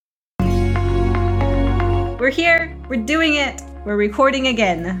We're here. We're doing it. We're recording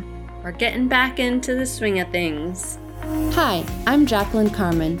again. We're getting back into the swing of things. Hi, I'm Jacqueline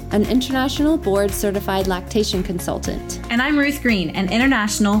Carmen, an international board-certified lactation consultant. And I'm Ruth Green, an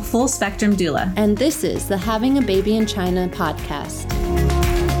international full-spectrum doula. And this is the Having a Baby in China podcast.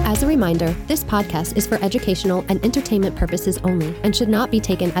 As a reminder, this podcast is for educational and entertainment purposes only and should not be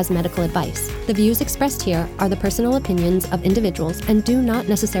taken as medical advice. The views expressed here are the personal opinions of individuals and do not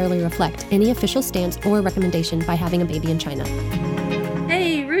necessarily reflect any official stance or recommendation by Having a Baby in China.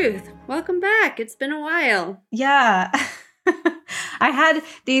 Hey, Ruth. Welcome back. It's been a while. Yeah. I had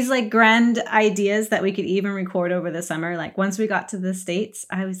these grand ideas that we could even record over the summer. Once we got to the States,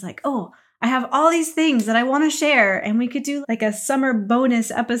 I was like, oh, I have all these things that I want to share and we could do a summer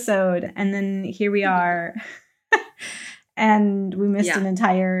bonus episode. And then here we are. And we missed an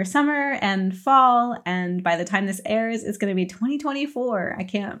entire summer and fall. And by the time this airs, it's going to be 2024. I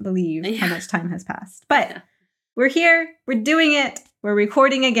can't believe how much time has passed. But we're here. We're doing it. We're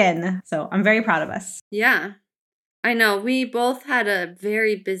recording again. So I'm very proud of us. Yeah. I know. We both had a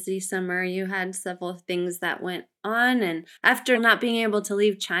very busy summer. You had several things that went on. And after not being able to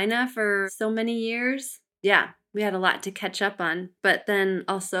leave China for so many years, we had a lot to catch up on. But then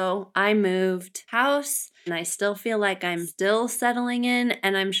also I moved house and I still feel like I'm still settling in.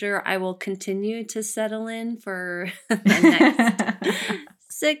 And I'm sure I will continue to settle in for the next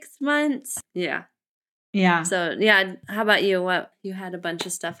 6 months. Yeah. Yeah. So, how about you? You had a bunch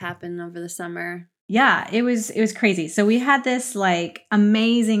of stuff happen over the summer. Yeah, it was crazy. So we had this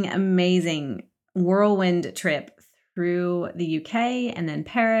amazing whirlwind trip through the UK and then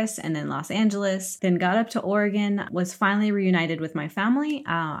Paris and then Los Angeles, then got up to Oregon, was finally reunited with my family.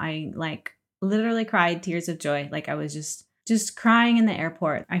 I literally cried tears of joy. I was just crying in the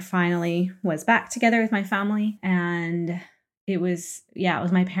airport. I finally was back together with my family, and it was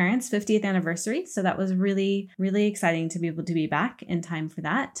my parents' 50th anniversary. So that was really, really exciting to be able to be back in time for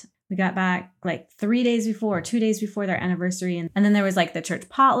that. We got back 2 days before their anniversary. And then there was the church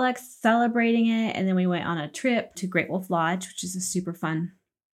potluck celebrating it. And then we went on a trip to Great Wolf Lodge, which is a super fun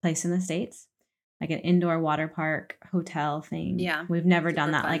place in the States, an indoor water park hotel thing. Yeah. We've never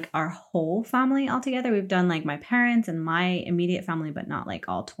done that, fun. Our whole family all together. We've done my parents and my immediate family, but not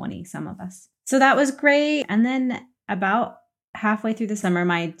all 20, some of us. So that was great. And then about halfway through the summer,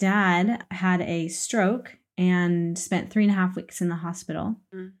 my dad had a stroke and spent 3.5 weeks in the hospital.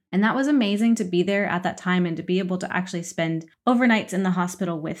 Mm. And that was amazing to be there at that time and to be able to actually spend overnights in the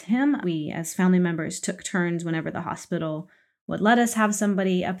hospital with him. We, as family members, took turns whenever the hospital would let us have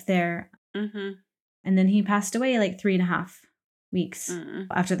somebody up there. Mm-hmm. And then he passed away 3.5 weeks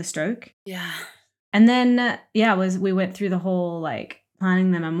after the stroke. Yeah. And then, we went through the whole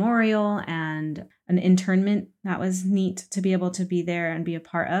planning the memorial and an internment. That was neat to be able to be there and be a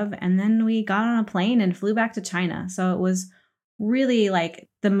part of. And then we got on a plane and flew back to China. So it was really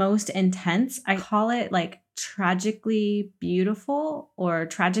the most intense. I call it tragically beautiful or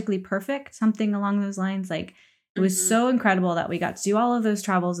tragically perfect, something along those lines. It was so incredible that we got to do all of those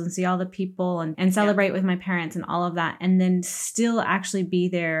travels and see all the people and celebrate with my parents and all of that. And then still actually be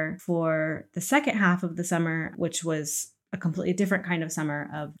there for the second half of the summer, which was a completely different kind of summer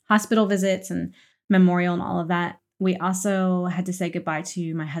of hospital visits and memorial and all of that. We also had to say goodbye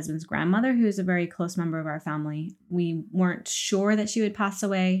to my husband's grandmother, who is a very close member of our family. We weren't sure that she would pass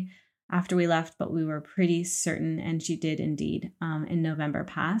away after we left, but we were pretty certain, and she did indeed in November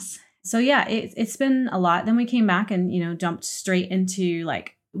pass. So it's been a lot. Then we came back and, jumped straight into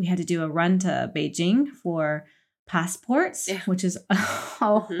we had to do a run to Beijing for passports, which is a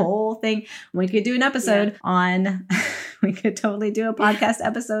whole thing. We could do an episode on, we could totally do a podcast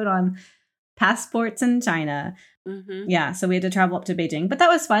episode on passports in China. Mm-hmm. Yeah. So we had to travel up to Beijing, but that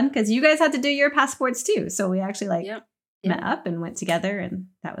was fun because you guys had to do your passports too. So we actually met up and went together, and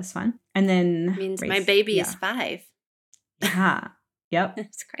that was fun. And then means my baby is 5. Yeah. Yep.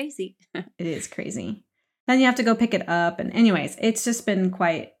 It's crazy. It is crazy. Then you have to go pick it up. And anyways, it's been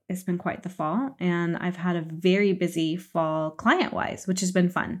quite the fall. And I've had a very busy fall client-wise, which has been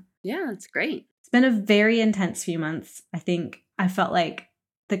fun. Yeah, it's great. It's been a very intense few months. I think I felt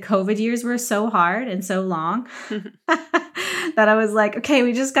the COVID years were so hard and so long that I was okay,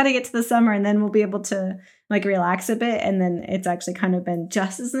 we just got to get to the summer and then we'll be able to relax a bit. And then it's actually kind of been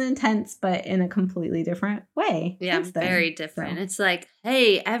just as intense, but in a completely different way. Yeah, very different. So. It's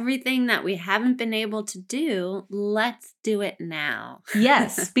hey, everything that we haven't been able to do, let's do it now.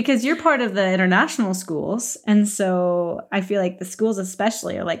 Yes, because you're part of the international schools. And so I feel the schools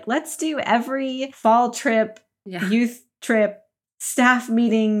especially are let's do every fall trip, youth trip, staff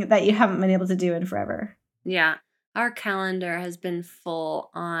meeting that you haven't been able to do in forever. Yeah. Our calendar has been full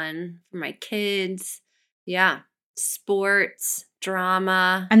on for my kids. Yeah. Sports,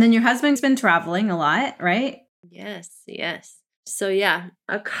 drama. And then your husband's been traveling a lot, right? Yes. So yeah,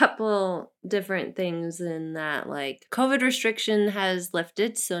 a couple different things in that, like COVID restriction has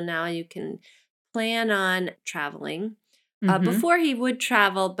lifted. So now you can plan on traveling. Before he would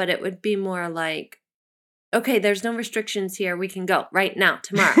travel, but it would be more like, okay, there's no restrictions here. We can go right now,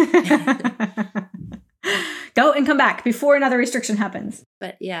 tomorrow. Go and come back before another restriction happens.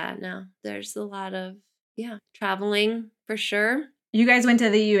 But yeah, no, there's a lot of, traveling for sure. You guys went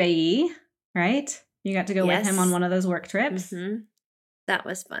to the UAE, right? You got to go with him on one of those work trips. Mm-hmm. That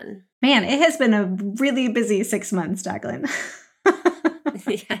was fun. Man, it has been a really busy 6 months, Jacqueline.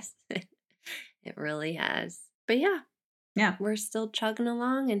 Yes, it really has. But yeah, we're still chugging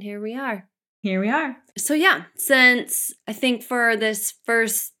along, and here we are. So yeah, since I think for this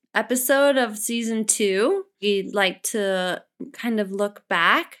first episode of season 2, we'd like to kind of look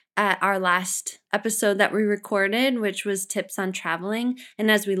back at our last episode that we recorded, which was tips on traveling. And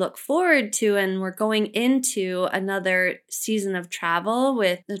as we look forward to, and we're going into another season of travel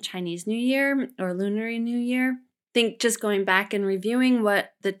with the Chinese New Year or Lunar New Year, I think just going back and reviewing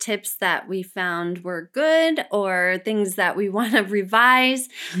what the tips that we found were good or things that we want to revise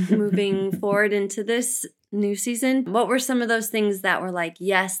moving forward into this new season. What were some of those things that were like,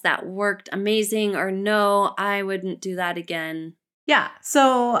 yes, that worked amazing, or no, I wouldn't do that again? Yeah.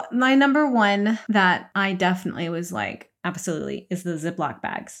 So my number one that I definitely was like, absolutely, is the Ziploc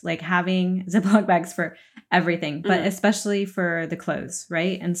bags. Like having Ziploc bags for everything, but especially for the clothes,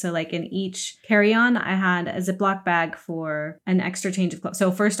 right? And so like in each carry-on, I had a Ziploc bag for an extra change of clothes.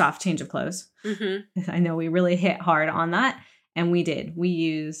 So first off, change of clothes. Mm-hmm. I know we really hit hard on that. And we did. We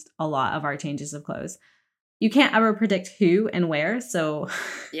used a lot of our changes of clothes. You can't ever predict who and where, so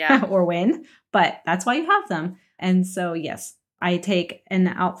or when, but that's why you have them. And so, yes, I take an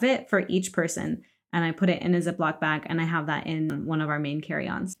outfit for each person and I put it in a Ziploc bag, and I have that in one of our main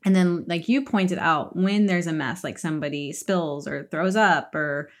carry-ons. And then, like you pointed out, when there's a mess, like somebody spills or throws up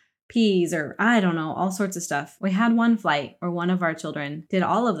or pees or I don't know, all sorts of stuff. We had one flight where one of our children did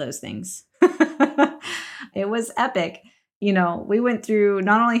all of those things. It was epic. You know, we went through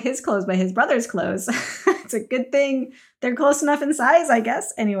not only his clothes, but his brother's clothes. It's a good thing they're close enough in size, I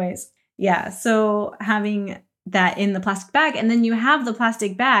guess. Anyways, yeah. So having that in the plastic bag, and then you have the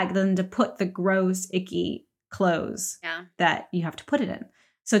plastic bag then to put the gross, icky clothes that you have to put it in.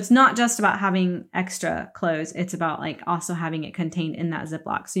 So it's not just about having extra clothes. It's about like also having it contained in that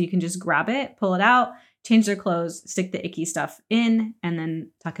Ziploc. So you can just grab it, pull it out, change their clothes, stick the icky stuff in, and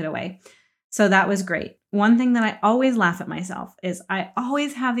then tuck it away. So that was great. One thing that I always laugh at myself is I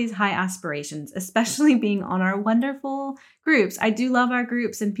always have these high aspirations, especially being on our wonderful groups. I do love our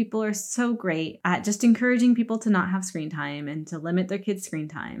groups, and people are so great at just encouraging people to not have screen time and to limit their kids' screen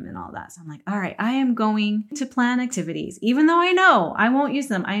time and all that. So I'm like, all right, I am going to plan activities. Even though I know I won't use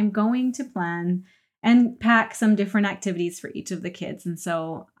them, I am going to plan and pack some different activities for each of the kids. And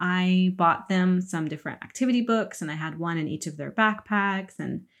so I bought them some different activity books, and I had one in each of their backpacks,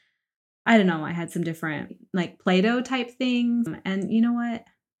 and I don't know, I had some different like Play-Doh type things. And you know what?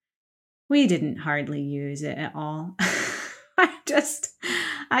 We didn't hardly use it at all.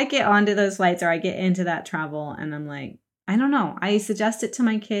 I get onto those flights or I get into that travel and I'm like, I don't know. I suggest it to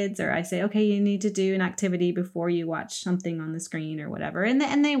my kids, or I say, okay, you need to do an activity before you watch something on the screen or whatever.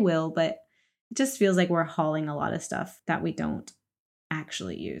 And they will, but it just feels like we're hauling a lot of stuff that we don't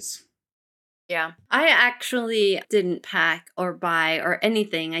actually use. Yeah. I actually didn't pack or buy or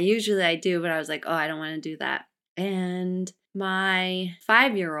anything. I do, but I was like, oh, I don't want to do that. And my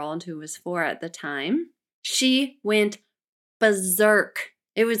 5-year-old, who was 4 at the time, she went berserk.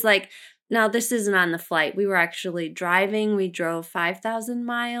 It was like, now this isn't on the flight. We were actually driving. We drove 5,000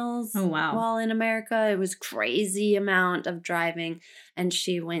 miles while in America. It was crazy amount of driving, and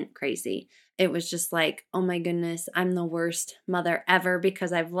she went crazy. It was just like, oh my goodness, I'm the worst mother ever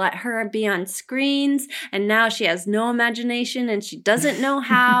because I've let her be on screens and now she has no imagination and she doesn't know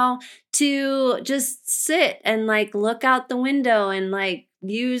how to just sit and like look out the window and like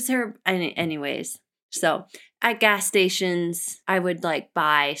use her. Anyways, so at gas stations, I would like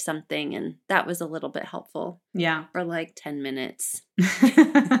buy something, and that was a little bit helpful. Yeah. For like 10 minutes.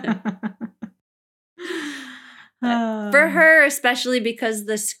 For her, especially because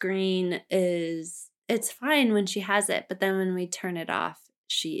the screen it's fine when she has it, but then when we turn it off,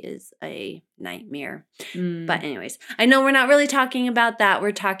 she is a nightmare. But anyways, I know we're not really talking about that.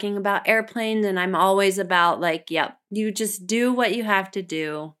 We're talking about airplanes, and I'm always about like, yep, you just do what you have to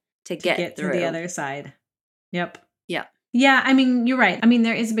do to get through to the other side. Yep. Yeah, I mean, you're right. I mean,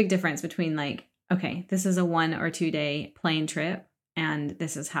 there is a big difference between like, okay, this is a 1 or 2 day plane trip, and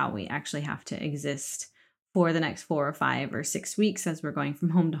this is how we actually have to exist for the next 4 or 5 or 6 weeks as we're going from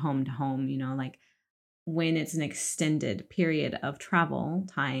home to home to home, like when it's an extended period of travel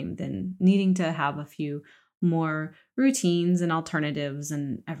time, then needing to have a few more routines and alternatives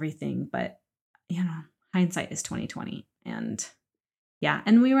and everything. But, hindsight is 2020. And yeah,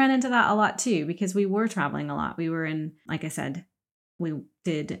 and we ran into that a lot too, because we were traveling a lot. We were in, like I said, we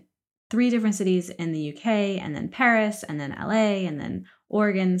did 3 different cities in the UK, and then Paris, and then LA, and then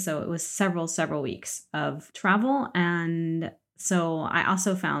Oregon. So it was several weeks of travel. And so I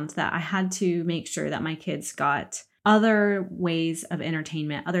also found that I had to make sure that my kids got other ways of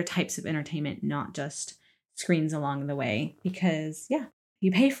entertainment, other types of entertainment, not just screens along the way, because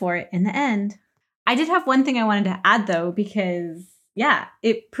you pay for it in the end. I did have one thing I wanted to add though, because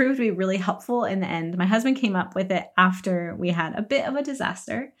it proved to be really helpful in the end. My husband came up with it after we had a bit of a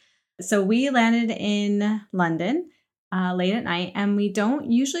disaster. So we landed in London late at night, and we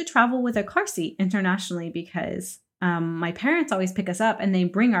don't usually travel with a car seat internationally because my parents always pick us up and they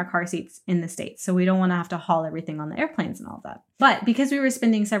bring our car seats in the States. So we don't want to have to haul everything on the airplanes and all of that. But because we were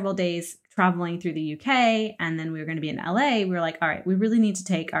spending several days traveling through the UK and then we were going to be in LA, we were like, all right, we really need to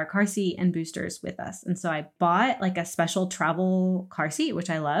take our car seat and boosters with us. And so I bought like a special travel car seat, which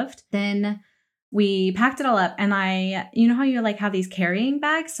I loved. Then we packed it all up, and you know how you like have these carrying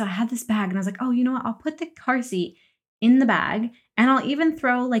bags? So I had this bag and I was like, oh, you know what? I'll put the car seat in the bag, and I'll even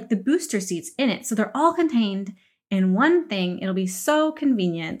throw like the booster seats in it. So they're all contained in one thing. It'll be so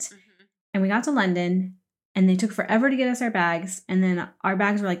convenient. Mm-hmm. And we got to London, and they took forever to get us our bags. And then our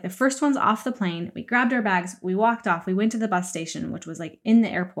bags were like the first ones off the plane. We grabbed our bags. We walked off. We went to the bus station, which was like in the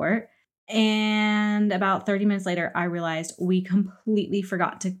airport. And about 30 minutes later, I realized we completely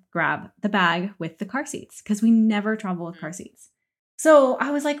forgot to grab the bag with the car seats because we never travel with car seats. So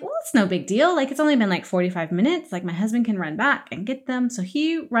I was like, well, it's no big deal. Like, it's only been like 45 minutes. Like, my husband can run back and get them. So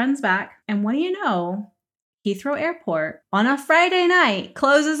he runs back. And what do you know? Heathrow Airport on a Friday night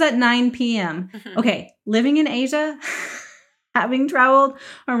closes at 9 p.m. Okay, living in Asia, having traveled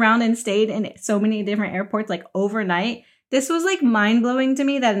around and stayed in so many different airports like overnight, this was like mind-blowing to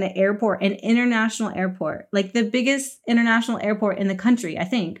me that an airport, an international airport, like the biggest international airport in the country, I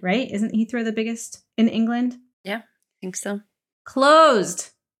think, right? Isn't Heathrow the biggest in England? Yeah, I think so. Closed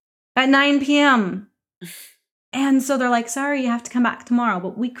at 9 p.m. And so they're like, sorry, you have to come back tomorrow.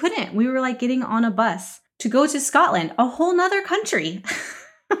 But we couldn't. We were like getting on a bus to go to Scotland, a whole nother country.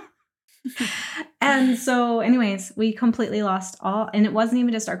 And so anyways, we completely lost and it wasn't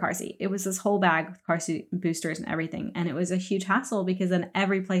even just our car seat. It was this whole bag with car seat boosters and everything. And it was a huge hassle because in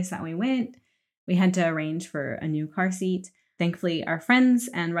every place that we went, we had to arrange for a new car seat. Thankfully, our friends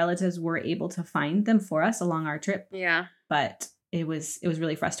and relatives were able to find them for us along our trip. Yeah. But it was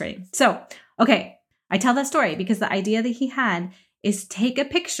really frustrating. So, okay, I tell that story because the idea that he had is take a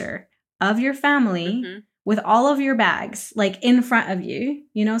picture of your family with all of your bags, like in front of you,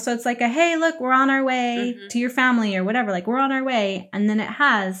 so it's like hey, look, we're on our way to your family or whatever, like we're on our way. And then it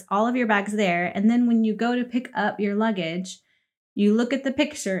has all of your bags there. And then when you go to pick up your luggage, you look at the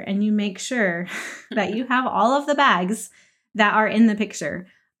picture and you make sure that you have all of the bags that are in the picture.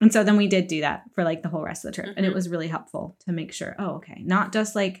 And so then we did do that for like the whole rest of the trip. And it was really helpful to make sure, not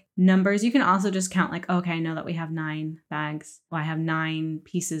just like numbers. You can also just count like, okay, I know that we have 9 bags. Well, I have 9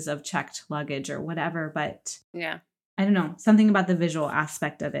 pieces of checked luggage or whatever. But yeah, I don't know. Something about the visual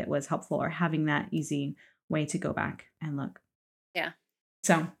aspect of it was helpful, or having that easy way to go back and look. Yeah.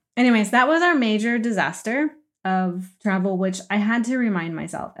 So anyways, that was our major disaster of travel, which I had to remind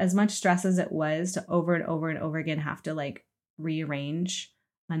myself, as much stress as it was to over and over and over again have to like rearrange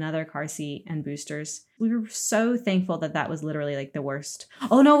another car seat and boosters. We were so thankful that was literally like the worst.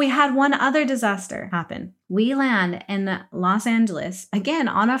 Oh no, we had one other disaster happen. We land in Los Angeles again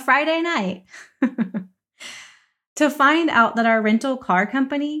on a Friday night to find out that our rental car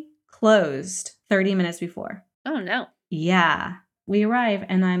company closed 30 minutes before. Oh no. Yeah. We arrive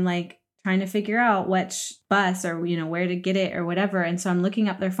and I'm like trying to figure out which bus or, where to get it or whatever. And so I'm looking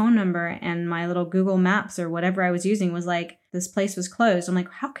up their phone number, and my little Google Maps or whatever I was using was like, this place was closed. I'm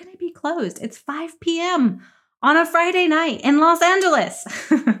like, how can it be closed? It's 5 p.m. on a Friday night in Los Angeles.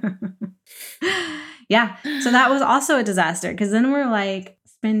 Yeah. So that was also a disaster, because then we're like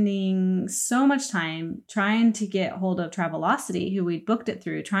spending so much time trying to get hold of Travelocity, who we booked it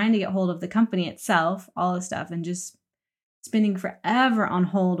through, trying to get hold of the company itself, all this stuff, and just spending forever on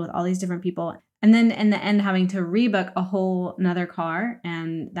hold with all these different people. And then in the end, having to rebook a whole nother car.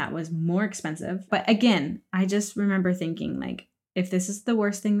 And that was more expensive. But again, I just remember thinking like, if this is the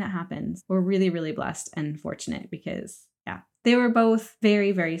worst thing that happens, we're really, really blessed and fortunate, because they were both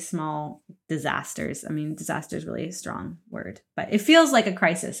very, very small disasters. I mean, disaster is really a strong word, but it feels like a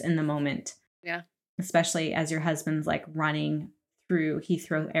crisis in the moment. Yeah. especially as your husband's like running through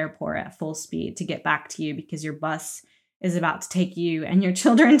Heathrow Airport at full speed to get back to you because your bus is about to take you and your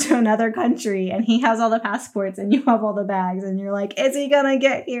children to another country, and he has all the passports and you have all the bags, and you're like, is he gonna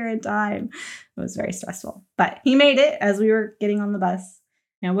get here in time? It was very stressful, but he made it as we were getting on the bus.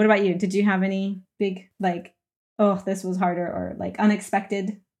 Now, what about you? Did you have any big, like, oh, this was harder, or like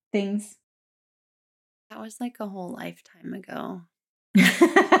unexpected things? That was like a whole lifetime ago.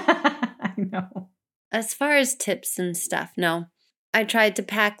 I know. As far as tips and stuff, no. I tried to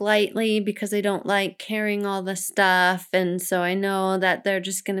pack lightly because I don't like carrying all the stuff. And so I know that they're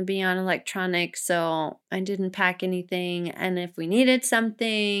just going to be on electronics. So I didn't pack anything. And if we needed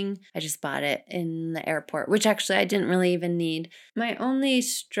something, I just bought it in the airport, which actually I didn't really even need. My only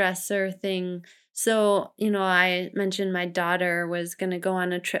stressor thing, so, I mentioned my daughter was going to go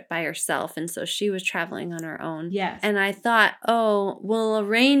on a trip by herself. And so she was traveling on her own. Yes. And I thought, oh, we'll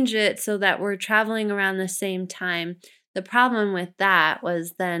arrange it so that we're traveling around the same time. The problem with that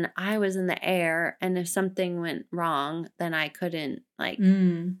was then I was in the air, and if something went wrong, then I couldn't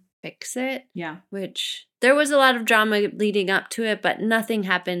fix it. Yeah. Which there was a lot of drama leading up to it, but nothing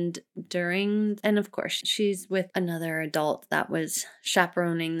happened during. And of course, she's with another adult that was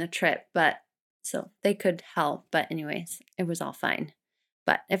chaperoning the trip, but so they could help. But anyways, it was all fine.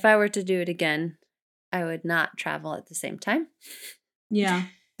 But if I were to do it again, I would not travel at the same time. Yeah,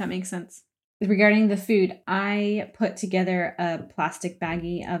 that makes sense. Regarding the food, I put together a plastic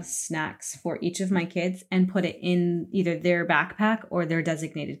baggie of snacks for each of my kids and put it in either their backpack or their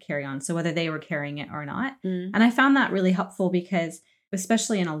designated carry-on. So whether they were carrying it or not. And I found that really helpful because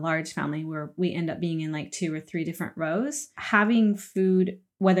especially in a large family where we end up being in like 2 or 3 different rows, having food,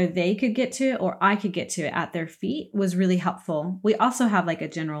 whether they could get to it or I could get to it at their feet, was really helpful. We also have like a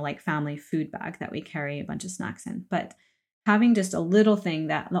general like family food bag that we carry a bunch of snacks in, but having just a little thing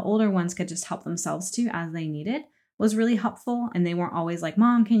that the older ones could just help themselves to as they needed was really helpful. And they weren't always like,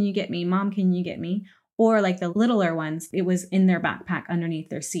 Mom, can you get me? Mom, can you get me? Or like the littler ones, it was in their backpack underneath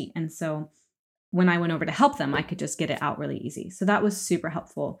their seat. And so when I went over to help them, I could just get it out really easy. So that was super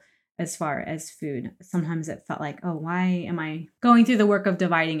helpful as far as food. Sometimes it felt like, oh, why am I going through the work of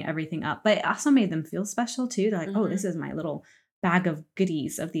dividing everything up? But it also made them feel special too. They're like, oh, this is my little bag of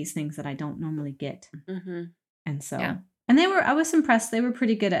goodies of these things that I don't normally get. And so... yeah. And I was impressed. They were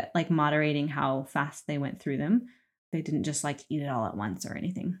pretty good at like moderating how fast they went through them. They didn't just like eat it all at once or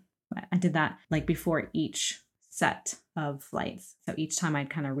anything. But I did that like before each set of flights. So each time I'd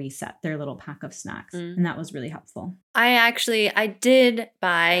kind of reset their little pack of snacks. And that was really helpful. I did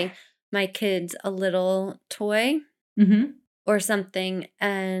buy my kids a little toy. Or something.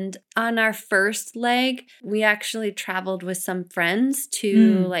 And on our first leg, we actually traveled with some friends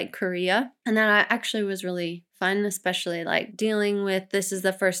to like Korea. And that actually was really fun, especially like dealing with this is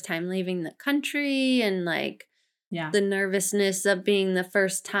the first time leaving the country and like the nervousness of being the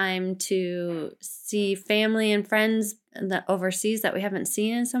first time to see family and friends that overseas that we haven't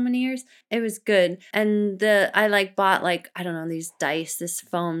seen in so many years. It was good. And I like bought like, I don't know, these dice, this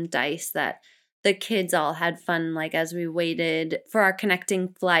foam dice that the kids all had fun, like as we waited for our connecting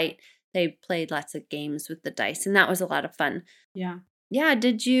flight, they played lots of games with the dice, and that was a lot of fun. Yeah. Yeah.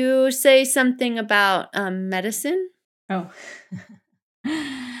 Did you say something about medicine? Oh.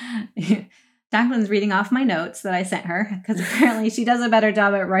 Jacqueline's reading off my notes that I sent her because apparently she does a better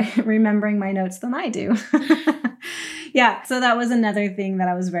job at remembering my notes than I do. Yeah, so that was another thing that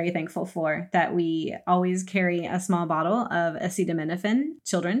I was very thankful for, that we always carry a small bottle of acetaminophen,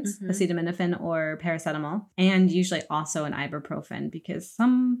 children's acetaminophen or paracetamol, and usually also an ibuprofen because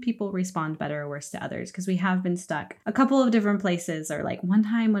some people respond better or worse to others because we have been stuck a couple of different places. Or like one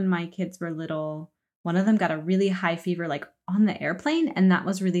time when my kids were little, one of them got a really high fever like on the airplane, and that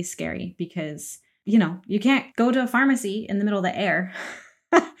was really scary because, you can't go to a pharmacy in the middle of the air.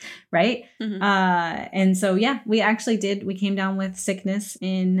 Right? And so, we came down with sickness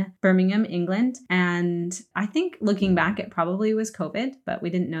in Birmingham, England. And I think looking back, it probably was COVID, but we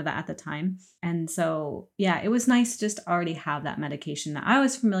didn't know that at the time. And so, it was nice to just already have that medication that I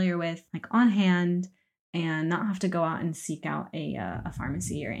was familiar with, like on hand, and not have to go out and seek out a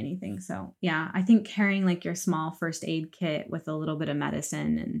pharmacy or anything. So, I think carrying like your small first aid kit with a little bit of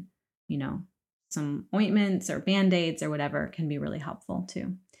medicine and, some ointments or Band-Aids or whatever can be really helpful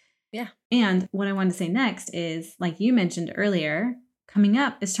too. Yeah. And what I wanted to say next is, like you mentioned earlier, coming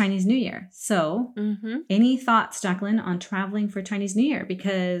up is Chinese New Year. So any thoughts, Jacqueline, on traveling for Chinese New Year?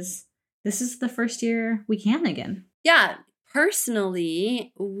 Because this is the first year we can again. Yeah.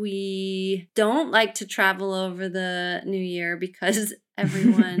 Personally, we don't like to travel over the New Year because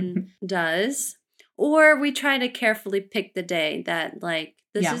everyone does. Or we try to carefully pick the day that like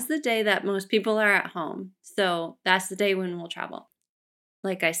This is the day that most people are at home. So that's the day when we'll travel.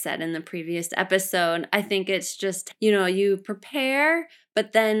 Like I said in the previous episode, I think it's just, you prepare,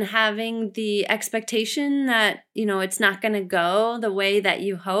 but then having the expectation that, it's not going to go the way that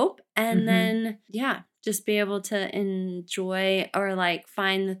you hope. And then, just be able to enjoy or like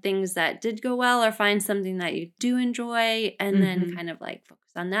find the things that did go well or find something that you do enjoy and then kind of like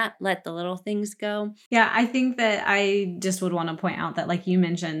focus on that, let the little things go. Yeah, I think that I just would want to point out that, like you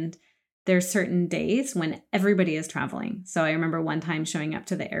mentioned, there's certain days when everybody is traveling. So I remember one time showing up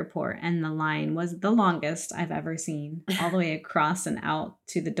to the airport and the line was the longest I've ever seen, all the way across and out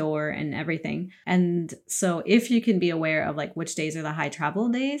to the door and everything. And so if you can be aware of like which days are the high travel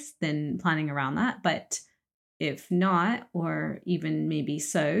days, then planning around that. But if not, or even maybe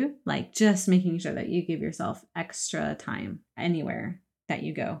so, like just making sure that you give yourself extra time anywhere that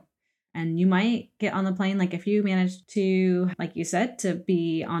you go. And you might get on the plane, like if you manage to, like you said, to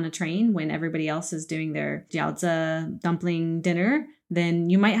be on a train when everybody else is doing their jiaozi dumpling dinner, then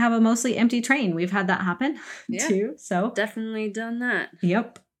you might have a mostly empty train. We've had that happen too. So definitely done that.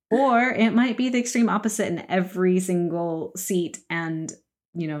 Yep. Or it might be the extreme opposite in every single seat and,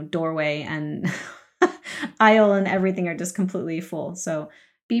 doorway and aisle and everything are just completely full. So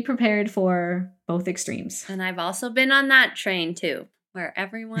be prepared for both extremes. And I've also been on that train too, where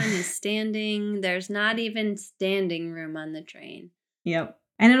everyone is standing. There's not even standing room on the train. Yep.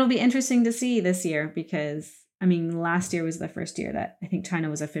 And it'll be interesting to see this year because, last year was the first year that I think China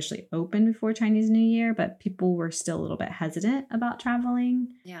was officially open before Chinese New Year, but people were still a little bit hesitant about traveling.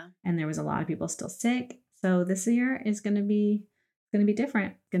 Yeah. And there was a lot of people still sick. So this year is going to be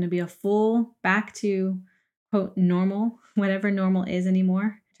different. It's going to be a full back to, quote, normal, whatever normal is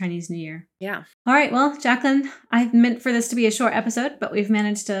anymore. Chinese New Year. Yeah. All right. Well, Jacqueline, I meant for this to be a short episode, but we've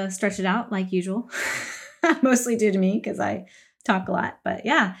managed to stretch it out like usual. Mostly due to me because I talk a lot. But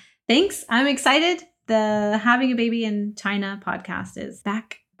yeah, thanks. I'm excited. The Having a Baby in China podcast is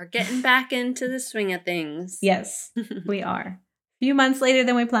back. We're getting back into the swing of things. Yes, we are. A few months later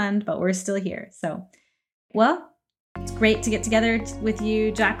than we planned, but we're still here. So, well, it's great to get together with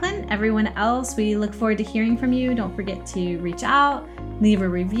you, Jacqueline. Everyone else, we look forward to hearing from you. Don't forget to reach out, leave a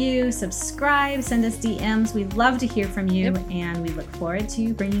review, subscribe, send us DMs. We'd love to hear from you, and we look forward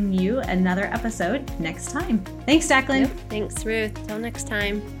to bringing you another episode next time. Thanks, Jacqueline. Yep. Thanks, Ruth. Till next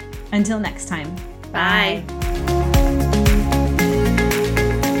time. Until next time. Bye.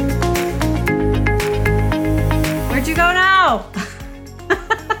 Where'd you go now?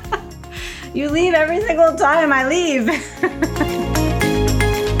 You leave every single time I leave.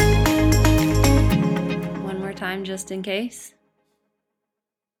 One more time, just in case.